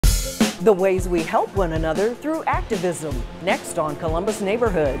The ways we help one another through activism, next on Columbus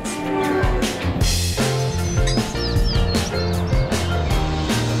Neighborhoods.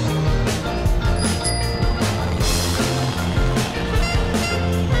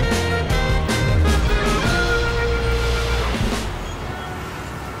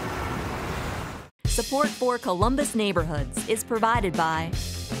 Support for Columbus Neighborhoods is provided by...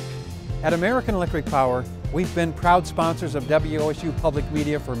 At American Electric Power, we've been proud sponsors of WOSU Public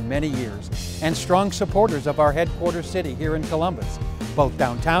Media for many years and strong supporters of our headquarters city here in Columbus, both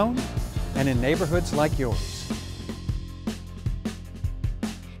downtown and in neighborhoods like yours.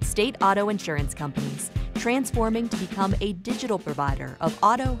 State Auto Insurance Companies, transforming to become a digital provider of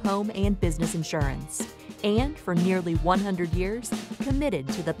auto, home, and business insurance. And for nearly 100 years, committed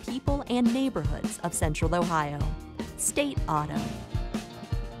to the people and neighborhoods of Central Ohio. State Auto.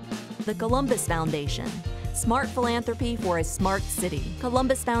 The Columbus Foundation. Smart philanthropy for a smart city.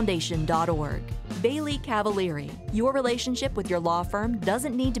 ColumbusFoundation.org. Bailey Cavalieri. Your relationship with your law firm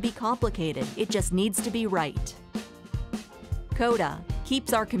doesn't need to be complicated, it just needs to be right. CODA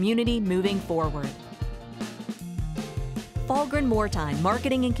keeps our community moving forward. Falgren Moortime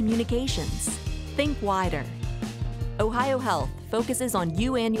Marketing and Communications. Think wider. Ohio Health focuses on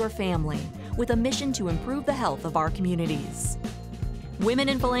you and your family with a mission to improve the health of our communities. Women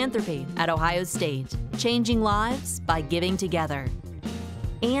in Philanthropy at Ohio State, changing lives by giving together.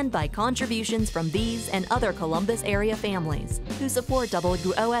 And by contributions from these and other Columbus area families who support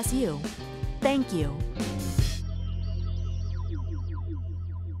WOSU. Thank you.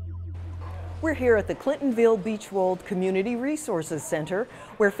 We're here at the Clintonville Beechwold Community Resources Center,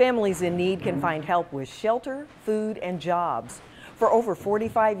 where families in need can find help with shelter, food, and jobs. For over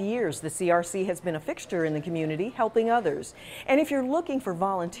 45 years, the CRC has been a fixture in the community, helping others. And if you're looking for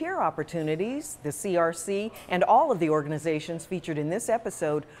volunteer opportunities, the CRC and all of the organizations featured in this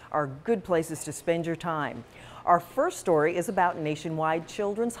episode are good places to spend your time. Our first story is about Nationwide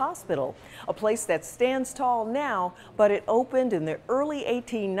Children's Hospital, a place that stands tall now, but it opened in the early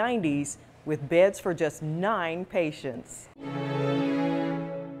 1890s with beds for just 9 patients.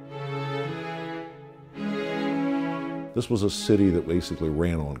 This was a city that basically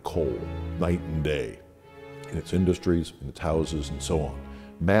ran on coal, night and day, in its industries, in its houses, and so on.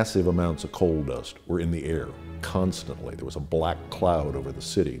 Massive amounts of coal dust were in the air constantly. There was a black cloud over the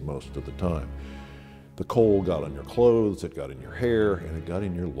city most of the time. The coal got on your clothes, it got in your hair, and it got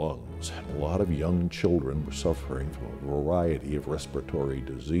in your lungs. And a lot of young children were suffering from a variety of respiratory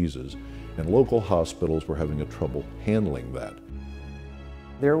diseases, and local hospitals were having trouble handling that.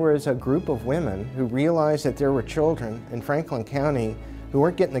 There was a group of women who realized that there were children in Franklin County who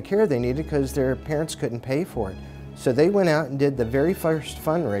weren't getting the care they needed because their parents couldn't pay for it. So they went out and did the very first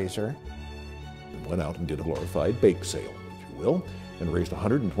fundraiser. They went out and did a glorified bake sale, if you will, and raised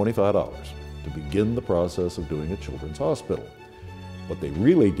 $125 to begin the process of doing a children's hospital. What they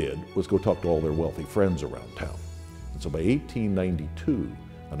really did was go talk to all their wealthy friends around town. And so by 1892,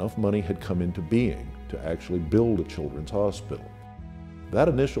 enough money had come into being to actually build a children's hospital. That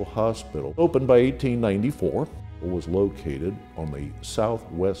initial hospital, opened by 1894, was located on the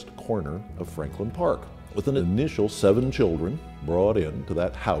southwest corner of Franklin Park, with an initial 7 children brought into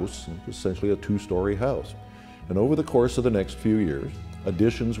that house, essentially a 2-story house. And over the course of the next few years,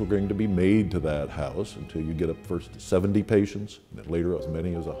 additions were going to be made to that house until you get up first to 70 patients, and then later as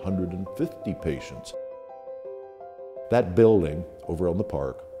many as 150 patients. That building over on the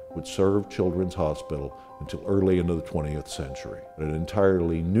park would serve Children's Hospital until early into the 20th century. An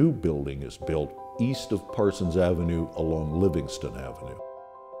entirely new building is built east of Parsons Avenue along Livingston Avenue.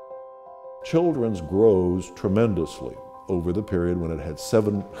 Children's grows tremendously over the period when it had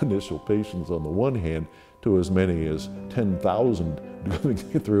 7 initial patients on the one hand to as many as 10,000 going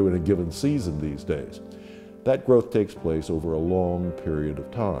through in a given season these days. That growth takes place over a long period of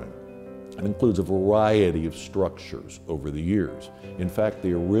time. It includes a variety of structures over the years. In fact,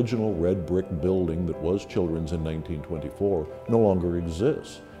 the original red brick building that was Children's in 1924 no longer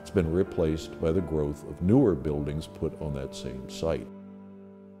exists. It's been replaced by the growth of newer buildings put on that same site.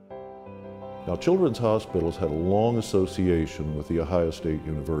 Now, children's hospitals had a long association with The Ohio State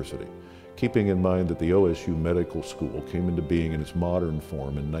University, keeping in mind that the OSU Medical School came into being in its modern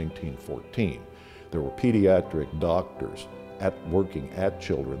form in 1914. There were pediatric doctors working at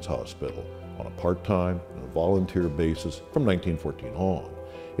Children's Hospital on a part-time and a volunteer basis from 1914 on.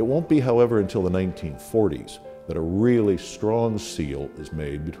 It won't be, however, until the 1940s that a really strong seal is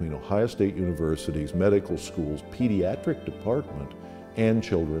made between Ohio State University's Medical School's pediatric department and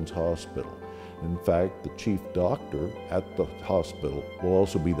Children's Hospital. In fact, the chief doctor at the hospital will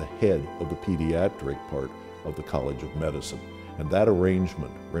also be the head of the pediatric part of the College of Medicine. And that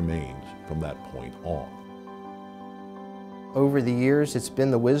arrangement remains from that point on. Over the years, it's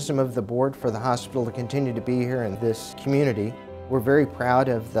been the wisdom of the board for the hospital to continue to be here in this community. We're very proud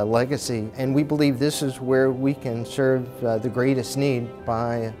of the legacy, and we believe this is where we can serve the greatest need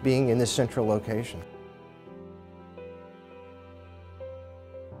by being in this central location.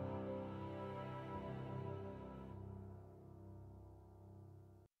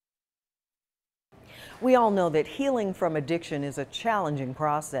 We all know that healing from addiction is a challenging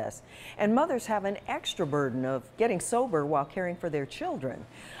process, and mothers have an extra burden of getting sober while caring for their children.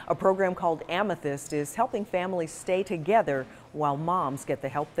 A program called Amethyst is helping families stay together while moms get the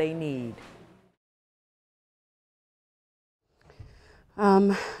help they need.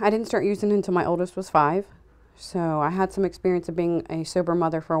 I didn't start using until my oldest was 5, so I had some experience of being a sober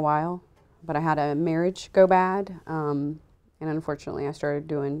mother for a while, but I had a marriage go bad, and unfortunately I started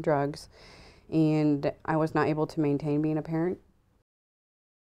doing drugs. And I was not able to maintain being a parent.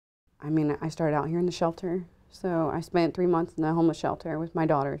 I mean, I started out here in the shelter, so I spent 3 months in the homeless shelter with my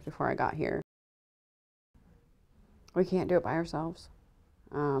daughters before I got here. We can't do it by ourselves.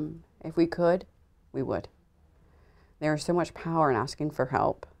 If we could, we would. There's so much power in asking for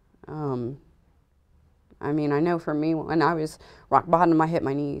help. I mean, I know for me, when I was rock bottom, I hit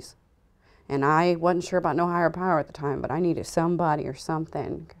my knees. And I wasn't sure about no higher power at the time, but I needed somebody or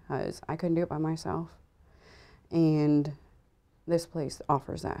something because I couldn't do it by myself. And this place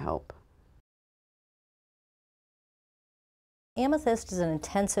offers that help. Amethyst is an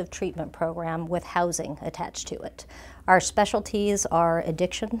intensive treatment program with housing attached to it. Our specialties are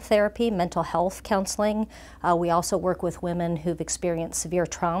addiction therapy, mental health counseling. We also work with women who've experienced severe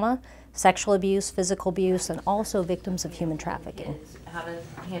trauma, sexual abuse, physical abuse, and also victims of human trafficking. How to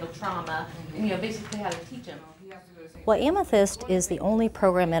handle trauma, and basically how to teach them. Well, Amethyst is the only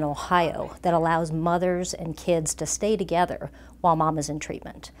program in Ohio that allows mothers and kids to stay together while mom is in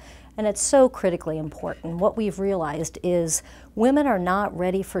treatment. And it's so critically important. What we've realized is women are not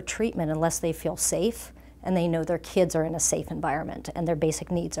ready for treatment unless they feel safe and they know their kids are in a safe environment and their basic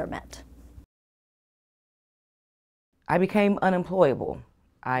needs are met. I became unemployable.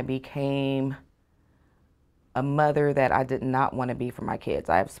 I became a mother that I did not want to be for my kids.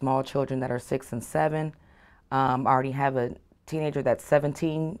 I have small children that are 6 and 7. I already have a teenager that's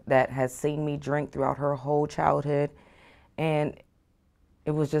 17 that has seen me drink throughout her whole childhood. And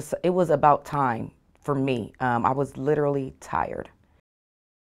it was about time for me. I was literally tired.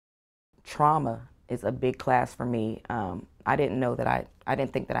 Trauma is a big class for me. I didn't know that I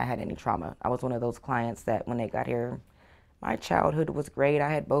didn't think that I had any trauma. I was one of those clients that when they got here, my childhood was great. I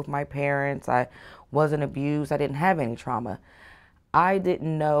had both my parents. I wasn't abused. I didn't have any trauma. I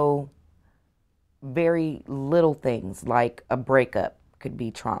didn't know very little things like a breakup could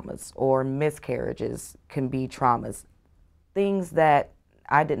be traumas or miscarriages can be traumas. Things that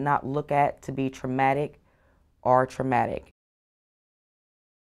I did not look at to be traumatic are traumatic.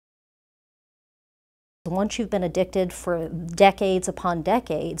 Once you've been addicted for decades upon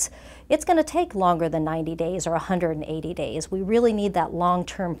decades, it's going to take longer than 90 days or 180 days. We really need that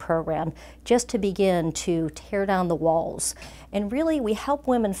long-term program just to begin to tear down the walls. And really, we help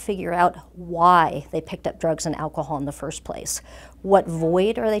women figure out why they picked up drugs and alcohol in the first place. What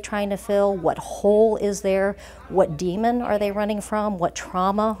void are they trying to fill? What hole is there? What demon are they running from? What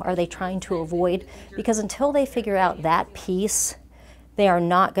trauma are they trying to avoid? Because until they figure out that piece, they are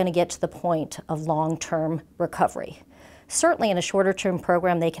not going to get to the point of long-term recovery. Certainly in a shorter-term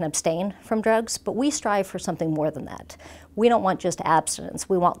program they can abstain from drugs, but we strive for something more than that. We don't want just abstinence,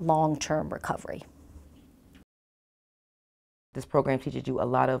 we want long-term recovery. This program teaches you a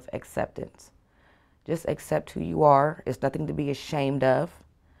lot of acceptance. Just accept who you are. It's nothing to be ashamed of.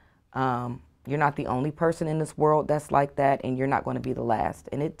 You're not the only person in this world that's like that, and you're not going to be the last.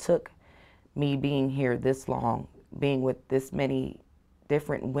 And it took me being here this long, being with this many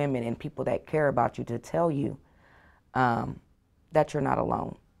different women and people that care about you to tell you that you're not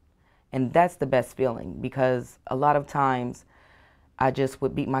alone. And that's the best feeling, because a lot of times I just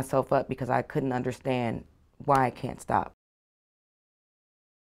would beat myself up because I couldn't understand why I can't stop.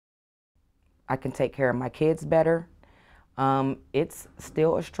 I can take care of my kids better. It's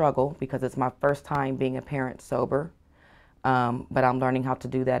still a struggle because it's my first time being a parent sober, but I'm learning how to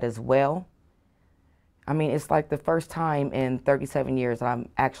do that as well. I mean, it's like the first time in 37 years that I'm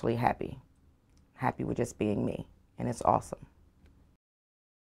actually happy with just being me, and it's awesome.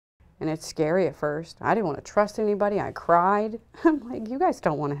 And it's scary at first. I didn't want to trust anybody. I cried. I'm like, you guys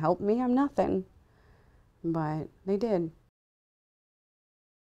don't want to help me. I'm nothing. But they did.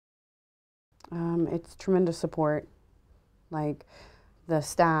 It's tremendous support, like the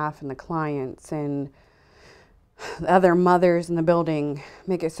staff and the clients, and the other mothers in the building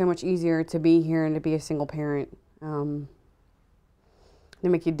make it so much easier to be here and to be a single parent. They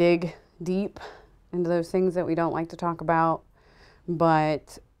make you dig deep into those things that we don't like to talk about,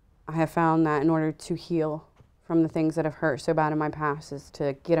 but I have found that in order to heal from the things that have hurt so bad in my past is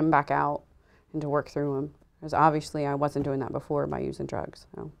to get them back out and to work through them. Because obviously I wasn't doing that before by using drugs.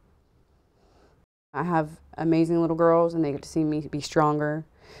 So. I have amazing little girls and they get to see me be stronger.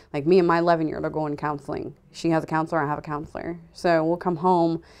 Like me and my 11-year-old are going to counseling. She has a counselor, I have a counselor. So we'll come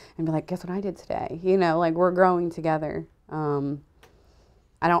home and be like, guess what I did today? You know, like we're growing together.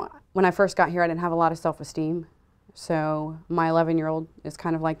 When I first got here, I didn't have a lot of self-esteem. So my 11-year-old is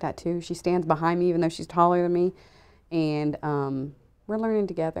kind of like that too. She stands behind me even though she's taller than me. And we're learning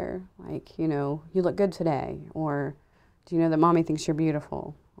together. Like, you know, you look good today. Or do you know that mommy thinks you're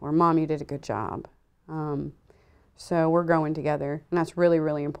beautiful? Or mom, you did a good job. So we're growing together, and that's really,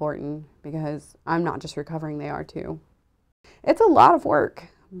 really important because I'm not just recovering, they are too. It's a lot of work,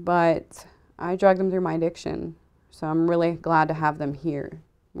 but I dragged them through my addiction, so I'm really glad to have them here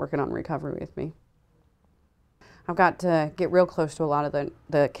working on recovery with me. I've got to get real close to a lot of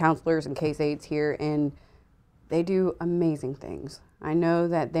the counselors and case aides here, and they do amazing things. I know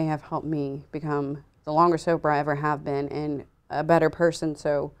that they have helped me become the longest sober I ever have been and a better person,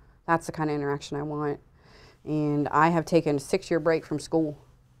 so that's the kind of interaction I want. And I have taken a 6-year break from school.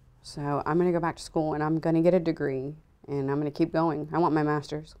 So I'm going to go back to school and I'm going to get a degree and I'm going to keep going. I want my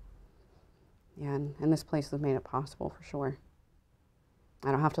master's. Yeah, and this place has made it possible for sure. I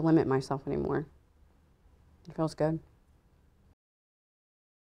don't have to limit myself anymore. It feels good.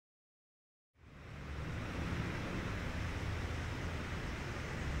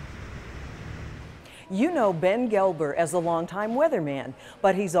 You know Ben Gelber as a longtime weatherman,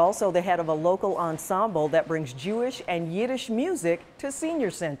 but he's also the head of a local ensemble that brings Jewish and Yiddish music to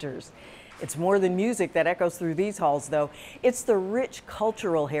senior centers. It's more than music that echoes through these halls, though. It's the rich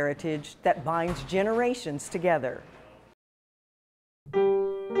cultural heritage that binds generations together.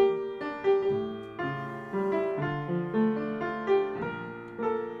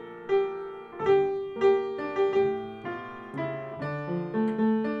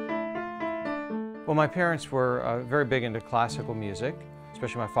 Well, my parents were very big into classical music,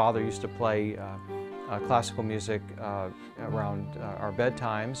 especially my father used to play classical music around our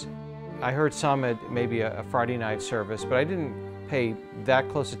bedtimes. I heard some at maybe a Friday night service, but I didn't pay that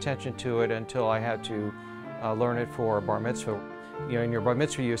close attention to it until I had to learn it for a bar mitzvah. You know, in your bar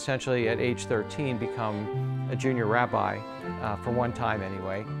mitzvah, you essentially at age 13 become a junior rabbi, for one time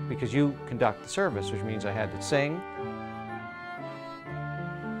anyway, because you conduct the service, which means I had to sing.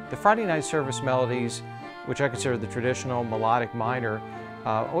 The Friday night service melodies, which I consider the traditional melodic minor,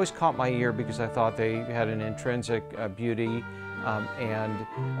 always caught my ear because I thought they had an intrinsic beauty and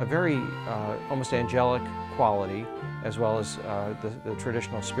a very almost angelic quality, as well as the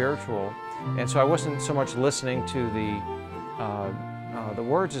traditional spiritual. And so I wasn't so much listening to the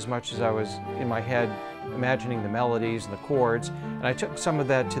words as much as I was in my head imagining the melodies and the chords. And I took some of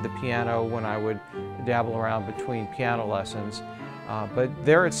that to the piano when I would dabble around between piano lessons. But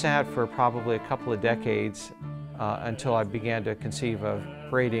there it sat for probably a couple of decades until I began to conceive of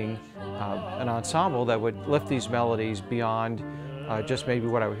creating an ensemble that would lift these melodies beyond just maybe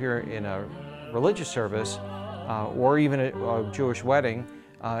what I would hear in a religious service or even a Jewish wedding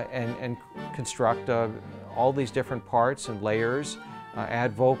and construct all these different parts and layers,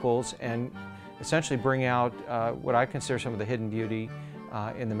 add vocals, and essentially bring out what I consider some of the hidden beauty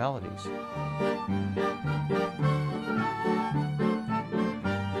in the melodies.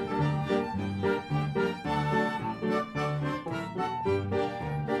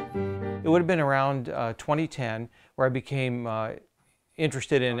 It would have been around 2010 where I became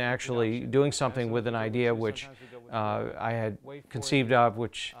interested in actually doing something with an idea which I had conceived of,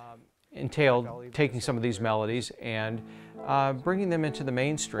 which entailed taking some of these melodies and bringing them into the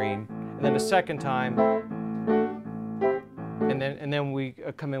mainstream. And then a second time, and then we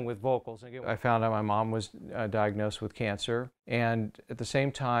come in with vocals. I found out my mom was diagnosed with cancer, and at the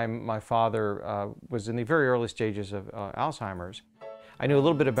same time my father was in the very early stages of Alzheimer's. I knew a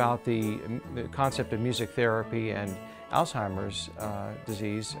little bit about the concept of music therapy and Alzheimer's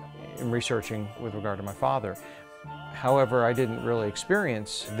disease in researching with regard to my father. However, I didn't really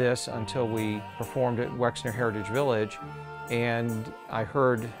experience this until we performed at Wexner Heritage Village, and I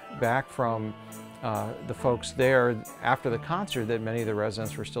heard back from the folks there after the concert that many of the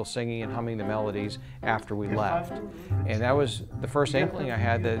residents were still singing and humming the melodies after we left. And that was the first inkling I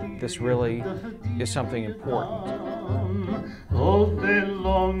had that this really is something important. All day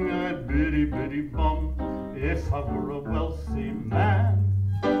long I'd biddy biddy bum if I were a wealthy man.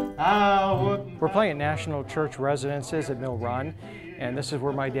 We're playing at National Church Residences at Mill Run, and this is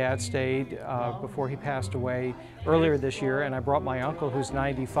where my dad stayed before he passed away earlier this year, and I brought my uncle, who's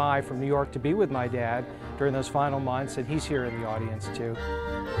 95, from New York to be with my dad during those final months, and he's here in the audience too.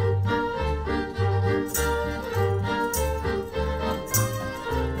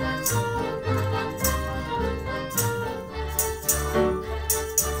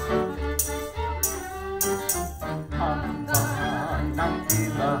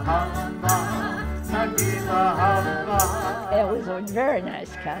 It was a very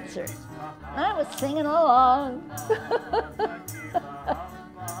nice concert. I was singing along.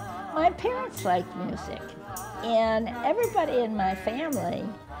 My parents liked music, and everybody in my family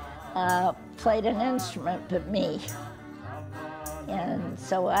played an instrument but me. And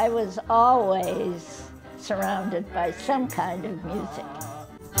so I was always surrounded by some kind of music.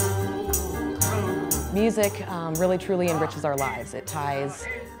 Music really truly enriches our lives. It ties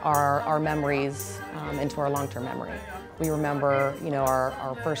our memories into our long-term memory. We remember,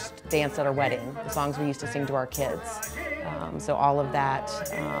 our first dance at our wedding, the songs we used to sing to our kids. So all of that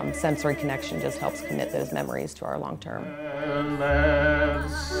sensory connection just helps commit those memories to our long-term.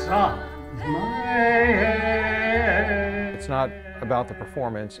 It's not about the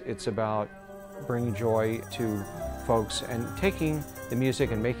performance, it's about bringing joy to folks and taking the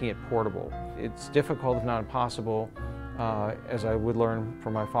music and making it portable. It's difficult, if not impossible, as I would learn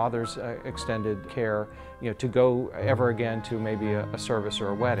from my father's extended care, to go ever again to maybe a service or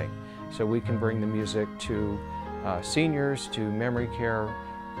a wedding. So we can bring the music to seniors, to memory care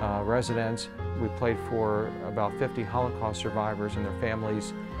residents. We played for about 50 Holocaust survivors and their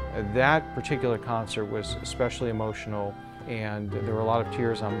families. That particular concert was especially emotional, and there were a lot of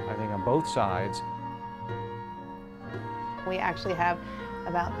tears, I think, on both sides. We actually have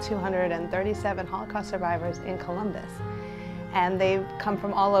about 237 Holocaust survivors in Columbus. And they come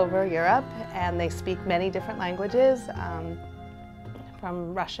from all over Europe, and they speak many different languages,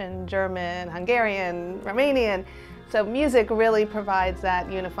 from Russian, German, Hungarian, Romanian. So music really provides that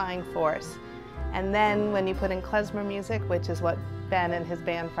unifying force. And then when you put in klezmer music, which is what Ben and his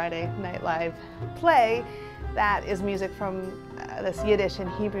band Friday Night Live play, that is music from this Yiddish and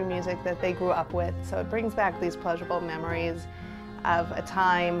Hebrew music that they grew up with. So it brings back these pleasurable memories of a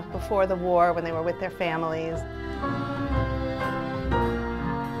time before the war when they were with their families.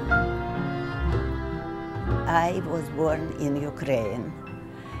 I was born in Ukraine,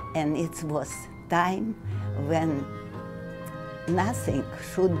 and it was time when nothing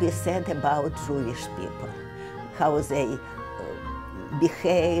should be said about Jewish people, how they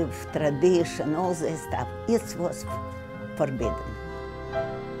behave, tradition, all this stuff. It was forbidden.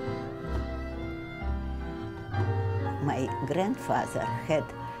 My grandfather had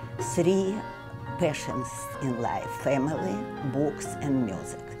 3 passions in life: family, books, and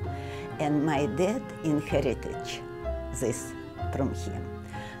music. And my dad inherited this from him.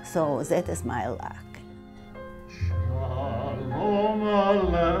 So that is my luck. Shalom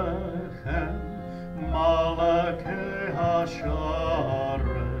Aleichem, Malakei Hasharet.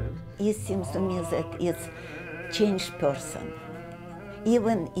 It seems to me that it's changed person.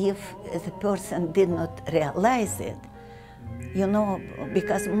 Even if the person did not realize it,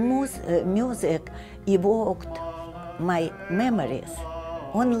 because music evoked my memories,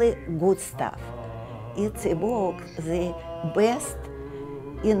 only good stuff. It evoked the best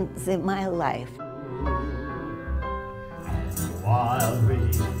in my life. While we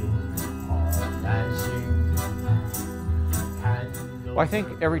are dancing. Well, I think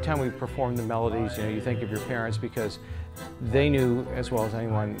every time we perform the melodies, you think of your parents, because they knew as well as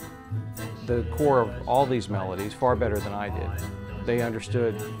anyone the core of all these melodies far better than I did. They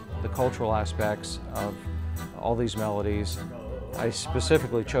understood the cultural aspects of all these melodies. I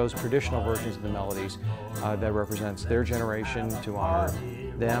specifically chose traditional versions of the melodies that represents their generation, to honor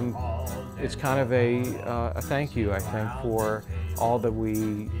them. It's kind of a thank you, I think, for all that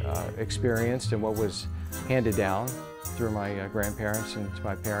we experienced and what was handed down through my grandparents and to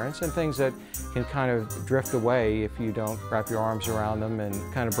my parents, and things that can kind of drift away if you don't wrap your arms around them and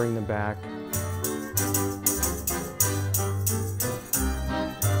kind of bring them back.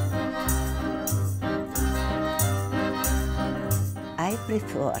 I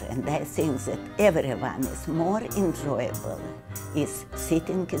prefer, and I think that everyone is more enjoyable, is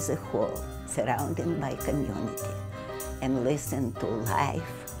sitting in the hall, surrounded by community, and listen to live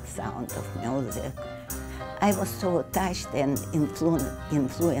sound of music. I was so touched and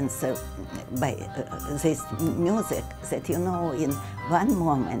influenced by this music that, in one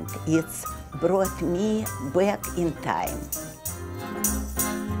moment it's brought me back in time.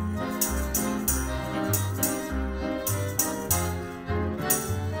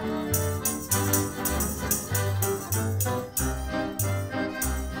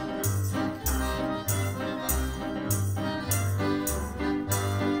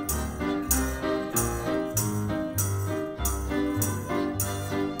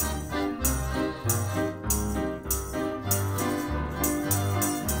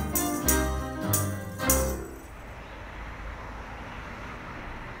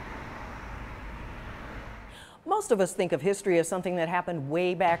 Most of us think of history as something that happened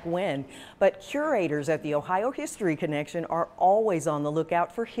way back when, but curators at the Ohio History Connection are always on the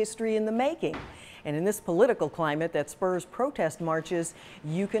lookout for history in the making. And in this political climate that spurs protest marches,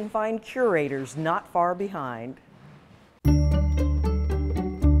 you can find curators not far behind.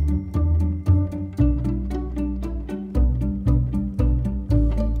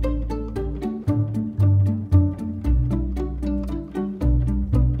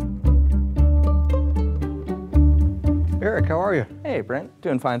 Eric, how are you? Hey, Brent.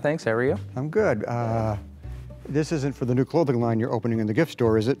 Doing fine, thanks. How are you? I'm good. This isn't for the new clothing line you're opening in the gift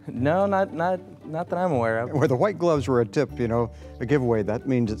store, is it? No, not that I'm aware of. Where the white gloves were a tip, you know, a giveaway, that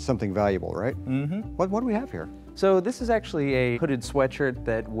means it's something valuable, right? Mm-hmm. What do we have here? So this is actually a hooded sweatshirt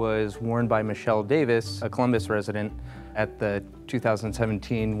that was worn by Michelle Davis, a Columbus resident, at the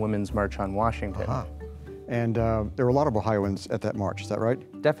 2017 Women's March on Washington. Uh-huh. And there were a lot of Ohioans at that march, is that right?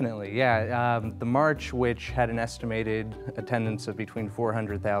 Definitely, yeah. The march, which had an estimated attendance of between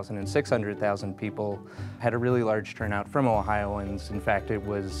 400,000 and 600,000 people, had a really large turnout from Ohioans. In fact, it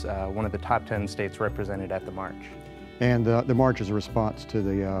was one of the top 10 states represented at the march. And the march is a response to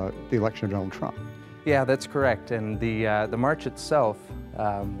the election of Donald Trump. Yeah, that's correct. And the march itself,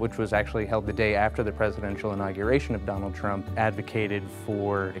 which was actually held the day after the presidential inauguration of Donald Trump, advocated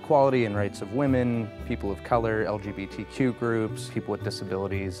for equality and rights of women, people of color, LGBTQ groups, people with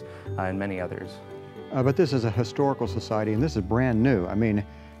disabilities, and many others. But this is a historical society, and this is brand new. I mean,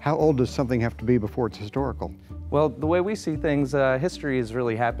 how old does something have to be before it's historical? Well, the way we see things, history is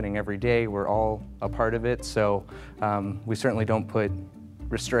really happening every day. We're all a part of it, so we certainly don't put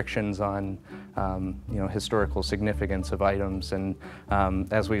restrictions on historical significance of items, and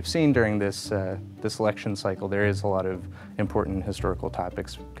as we've seen during this election cycle, there is a lot of important historical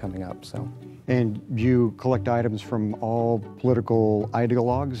topics coming up. So. And you collect items from all political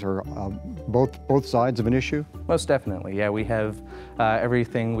ideologues, or both sides of an issue? Most definitely, yeah. We have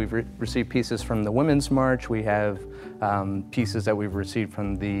everything. We've received pieces from the Women's March. We have pieces that we've received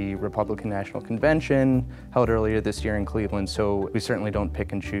from the Republican National Convention held earlier this year in Cleveland. So we certainly don't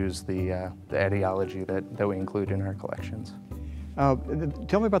pick and choose the ideology that we include in our collections.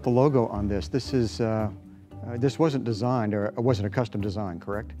 Tell me about the logo on this. This wasn't designed, or it wasn't a custom design,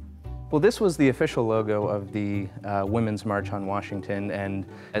 correct? Well, this was the official logo of the Women's March on Washington, and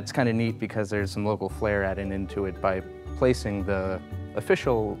it's kind of neat because there's some local flair added into it by placing the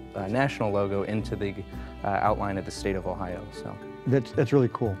official national logo into the outline of the state of Ohio. So that's really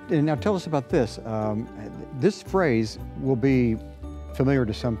cool. And now tell us about this. This phrase will be familiar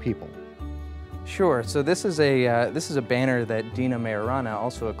to some people. Sure. So this is a banner that Dina Maiorana,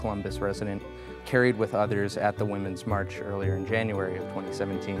 also a Columbus resident, carried with others at the Women's March earlier in January of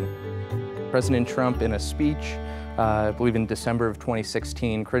 2017. President Trump, in a speech, I believe in December of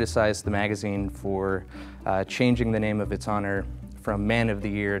 2016, criticized the magazine for changing the name of its honor from Man of the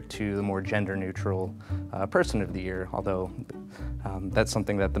Year to the more gender-neutral Person of the Year, although that's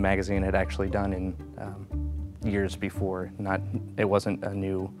something that the magazine had actually done in years before. It wasn't a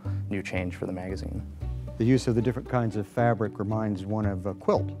new change for the magazine. The use of the different kinds of fabric reminds one of a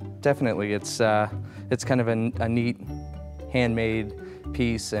quilt. Definitely, it's kind of a neat handmade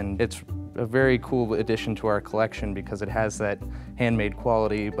piece, and it's a very cool addition to our collection because it has that handmade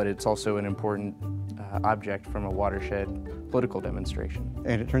quality, but it's also an important object from a watershed political demonstration.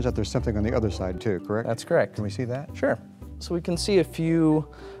 And it turns out there's something on the other side too, correct? That's correct. Can we see that? Sure. So we can see a few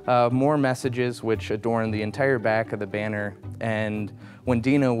more messages which adorn the entire back of the banner. And when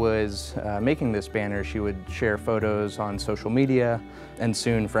Dina was making this banner, she would share photos on social media, and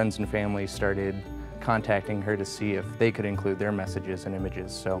soon friends and family started contacting her to see if they could include their messages and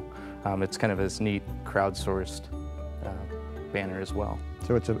images. So it's kind of this neat crowdsourced banner as well.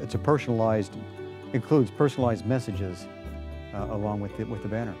 So it's a personalized, includes personalized messages along with the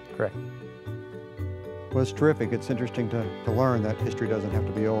banner. Correct. Well, it's terrific. It's interesting to learn that history doesn't have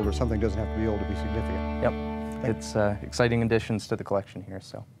to be old, or something doesn't have to be old to be significant. Yep. It's exciting additions to the collection here,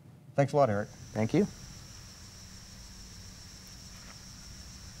 so. Thanks a lot, Eric. Thank you.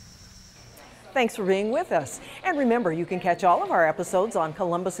 Thanks for being with us. And remember, you can catch all of our episodes on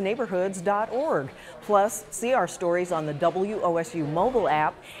columbusneighborhoods.org. Plus, see our stories on the WOSU mobile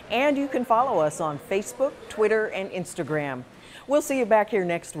app, and you can follow us on Facebook, Twitter, and Instagram. We'll see you back here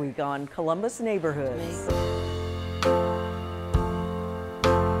next week on Columbus Neighborhoods.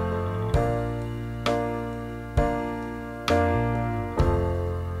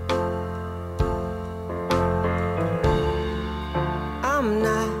 I'm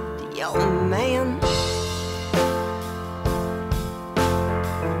not your man.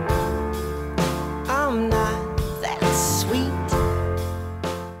 I'm not that sweet.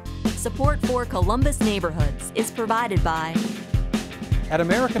 Support for Columbus neighborhoods is provided by At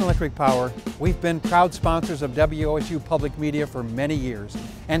American Electric Power, we've been proud sponsors of WOSU Public Media for many years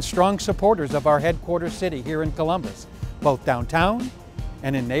and strong supporters of our headquarters city here in Columbus, both downtown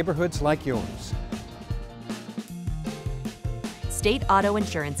and in neighborhoods like yours. State Auto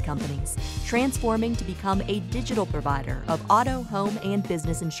Insurance Companies, transforming to become a digital provider of auto, home, and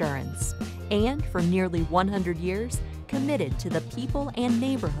business insurance. And for nearly 100 years, committed to the people and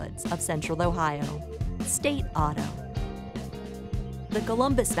neighborhoods of Central Ohio. State Auto. The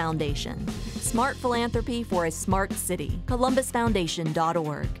Columbus Foundation, smart philanthropy for a smart city.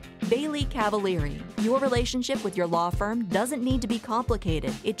 ColumbusFoundation.org. Bailey Cavalieri, your relationship with your law firm doesn't need to be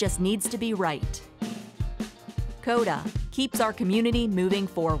complicated, it just needs to be right. CODA keeps our community moving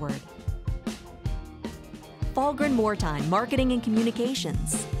forward. Falgren Moortime Marketing and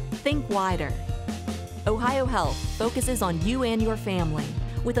Communications. Think wider. Ohio Health focuses on you and your family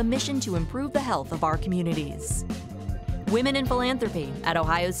with a mission to improve the health of our communities. Women in Philanthropy at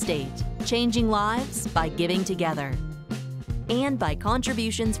Ohio State, changing lives by giving together. And by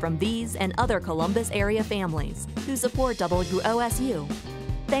contributions from these and other Columbus area families who support WOSU.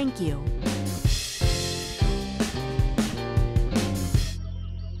 Thank you.